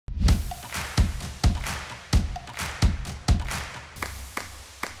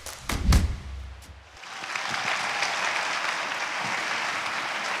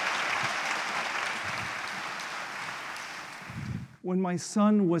When my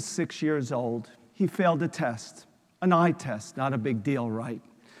son was 6 years old, he failed a test, an eye test, not a big deal, right?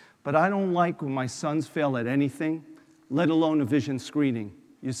 But I don't like when my sons fail at anything, let alone a vision screening.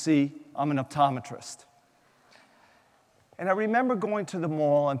 You see, I'm an optometrist. And I remember going to the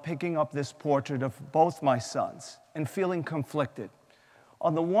mall and picking up this portrait of both my sons and feeling conflicted.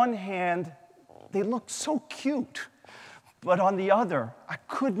 On the one hand, they looked so cute. But on the other, I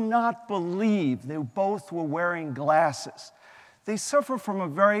could not believe they both were wearing glasses. They suffer from a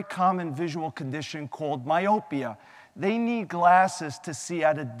very common visual condition called myopia. They need glasses to see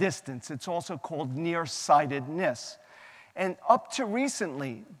at a distance. It's also called nearsightedness. And up to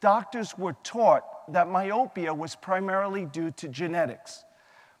recently, doctors were taught that myopia was primarily due to genetics.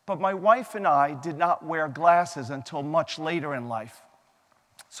 But my wife and I did not wear glasses until much later in life.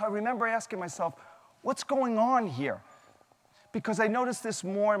 So I remember asking myself, what's going on here? Because I noticed this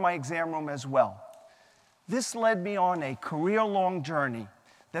more in my exam room as well. This led me on a career-long journey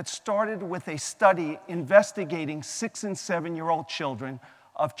that started with a study investigating 6- and 7-year-old children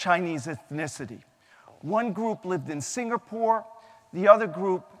of Chinese ethnicity. One group lived in Singapore, the other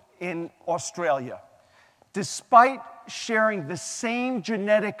group in Australia. Despite sharing the same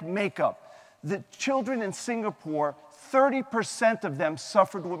genetic makeup, the children in Singapore, 30% of them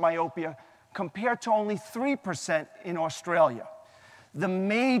suffered with myopia, compared to only 3% in Australia. The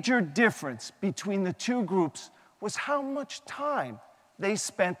major difference between the two groups was how much time they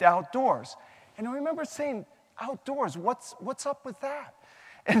spent outdoors. And I remember saying, outdoors, what's up with that?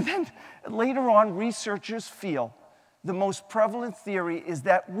 And then later on, researchers feel the most prevalent theory is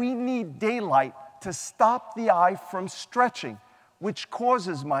that we need daylight to stop the eye from stretching, which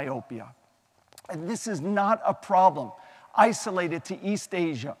causes myopia. And this is not a problem isolated to East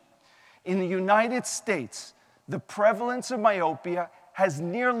Asia. In the United States, the prevalence of myopia has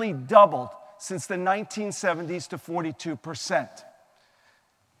nearly doubled since the 1970s to 42%.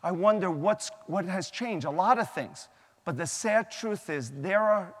 I wonder what has changed. A lot of things. But the sad truth is there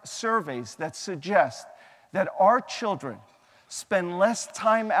are surveys that suggest that our children spend less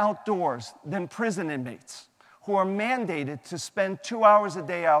time outdoors than prison inmates who are mandated to spend 2 hours a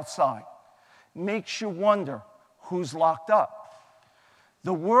day outside. Makes you wonder who's locked up.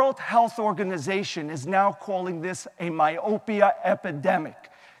 The World Health Organization is now calling this a myopia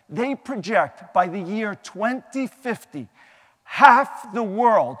epidemic. They project by the year 2050, half the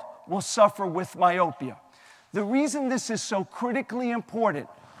world will suffer with myopia. The reason this is so critically important,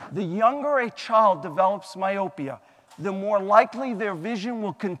 the younger a child develops myopia, the more likely their vision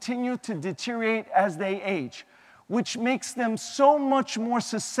will continue to deteriorate as they age, which makes them so much more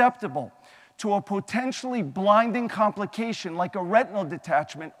susceptible to a potentially blinding complication like a retinal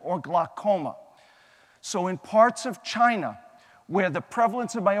detachment or glaucoma. So in parts of China, where the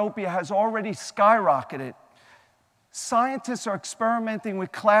prevalence of myopia has already skyrocketed, scientists are experimenting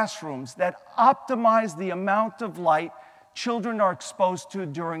with classrooms that optimize the amount of light children are exposed to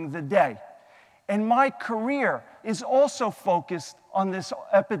during the day. And my career is also focused on this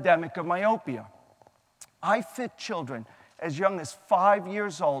epidemic of myopia. I fit children as young as 5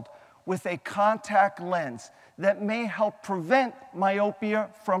 years old with a contact lens that may help prevent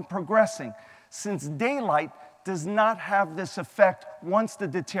myopia from progressing, since daylight does not have this effect once the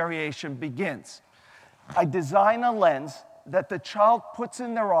deterioration begins. I design a lens that the child puts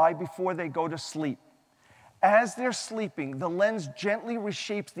in their eye before they go to sleep. As they're sleeping, the lens gently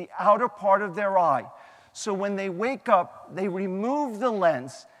reshapes the outer part of their eye. So when they wake up, they remove the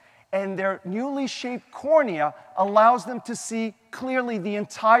lens, and their newly shaped cornea allows them to see clearly the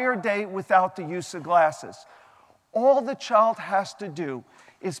entire day without the use of glasses. All the child has to do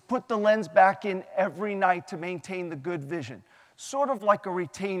is put the lens back in every night to maintain the good vision, sort of like a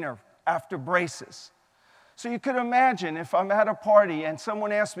retainer after braces. So you could imagine if I'm at a party and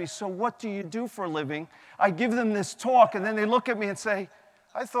someone asks me, so what do you do for a living? I give them this talk, and then they look at me and say,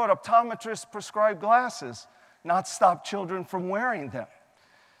 I thought optometrists prescribe glasses, not stop children from wearing them.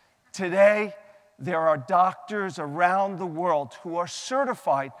 Today, there are doctors around the world who are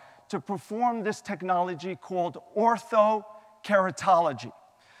certified to perform this technology called orthokeratology.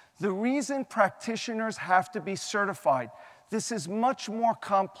 The reason practitioners have to be certified, this is much more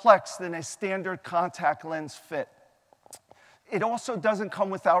complex than a standard contact lens fit. It also doesn't come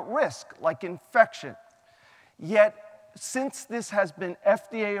without risk, like infection. Yet, since this has been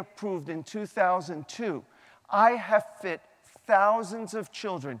FDA approved in 2002, I have fit thousands of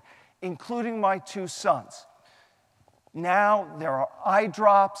children, including my 2 sons. Now there are eye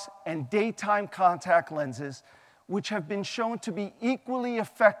drops and daytime contact lenses, which have been shown to be equally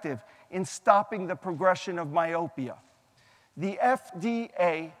effective in stopping the progression of myopia. The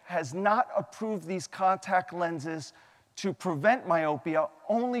FDA has not approved these contact lenses to prevent myopia,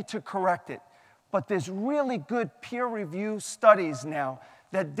 only to correct it. But there's really good peer-reviewed studies now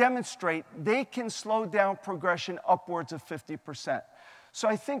that demonstrate they can slow down progression upwards of 50%. So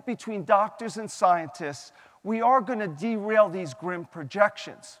I think between doctors and scientists, we are going to derail these grim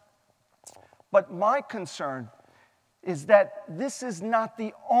projections. But my concern is that this is not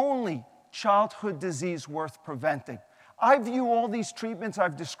the only childhood disease worth preventing. I view all these treatments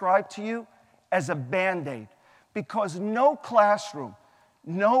I've described to you as a Band-Aid, because no classroom,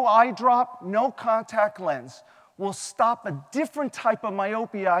 no eye drop, no contact lens will stop a different type of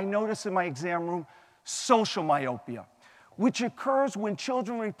myopia I notice in my exam room, social myopia, which occurs when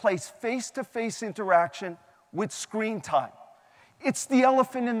children replace face-to-face interaction with screen time. It's the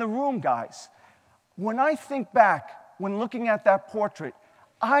elephant in the room, guys. When I think back, when looking at that portrait,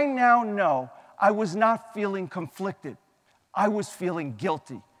 I now know I was not feeling conflicted. I was feeling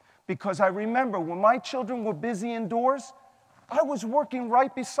guilty, because I remember when my children were busy indoors, I was working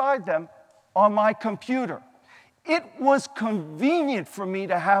right beside them on my computer. It was convenient for me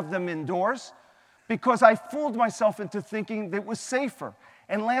to have them indoors because I fooled myself into thinking that it was safer.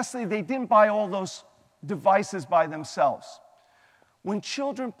 And lastly, they didn't buy all those devices by themselves. When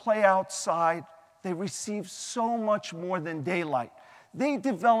children play outside, they receive so much more than daylight. They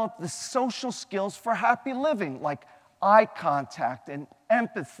develop the social skills for happy living, like eye contact and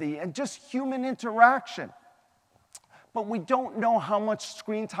empathy and just human interaction. But we don't know how much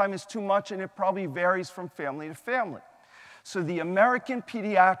screen time is too much, and it probably varies from family to family. So the American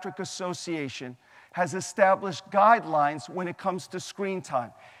Pediatric Association has established guidelines when it comes to screen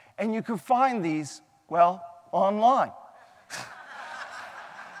time. And you can find these, well, online.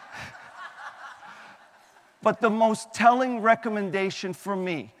 But the most telling recommendation for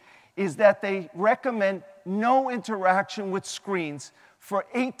me is that they recommend no interaction with screens for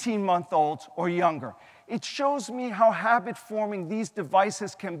 18-month-olds or younger. It shows me how habit-forming these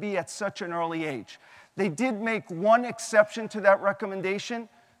devices can be at such an early age. They did make one exception to that recommendation,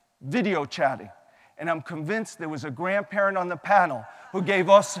 video chatting. And I'm convinced there was a grandparent on the panel who gave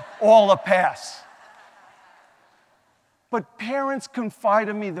us all a pass. But parents confide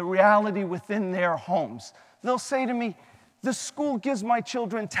in me the reality within their homes. They'll say to me, the school gives my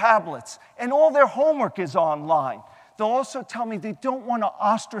children tablets, and all their homework is online. They'll also tell me they don't want to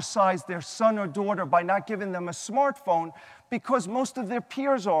ostracize their son or daughter by not giving them a smartphone because most of their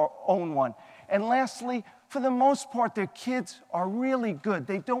peers own one. And lastly, for the most part, their kids are really good.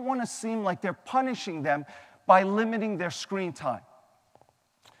 They don't want to seem like they're punishing them by limiting their screen time.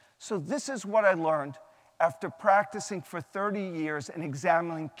 So this is what I learned after practicing for 30 years and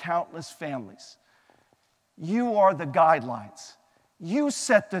examining countless families. You are the guidelines. You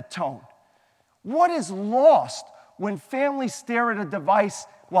set the tone. What is lost when families stare at a device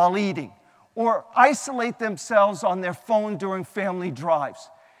while eating or isolate themselves on their phone during family drives?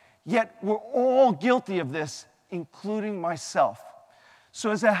 Yet we're all guilty of this, including myself.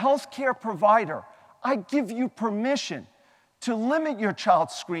 So as a healthcare provider, I give you permission to limit your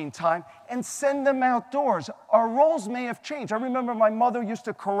child's screen time and send them outdoors. Our roles may have changed. I remember my mother used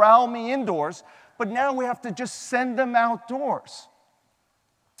to corral me indoors, but now we have to just send them outdoors.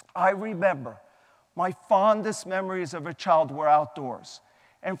 I remember my fondest memories of a child were outdoors.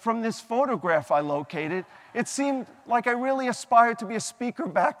 And from this photograph I located, it seemed like I really aspired to be a speaker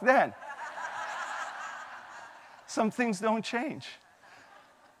back then. Some things don't change.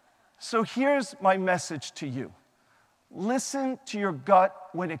 So here's my message to you. Listen to your gut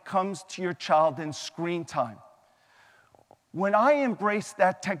when it comes to your child and screen time. When I embraced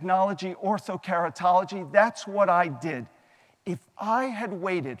that technology, orthokeratology, that's what I did. If I had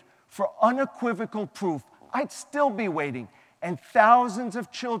waited for unequivocal proof, I'd still be waiting, and thousands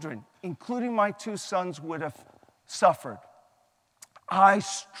of children, including my 2 sons, would have suffered. I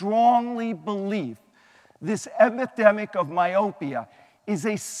strongly believe this epidemic of myopia is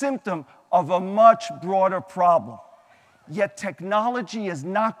a symptom of a much broader problem. Yet technology is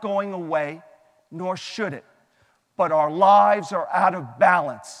not going away, nor should it. But our lives are out of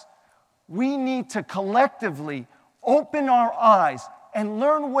balance. We need to collectively open our eyes and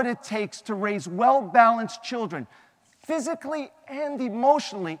learn what it takes to raise well-balanced children, physically and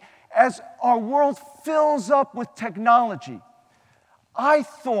emotionally, as our world fills up with technology. I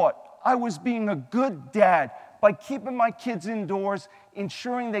thought I was being a good dad by keeping my kids indoors,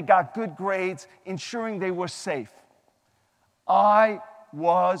 ensuring they got good grades, ensuring they were safe. I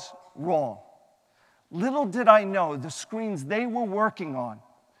was wrong. Little did I know the screens they were working on,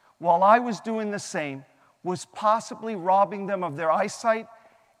 while I was doing the same, was possibly robbing them of their eyesight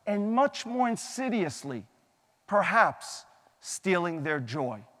and much more insidiously, perhaps stealing their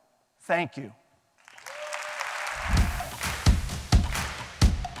joy. Thank you.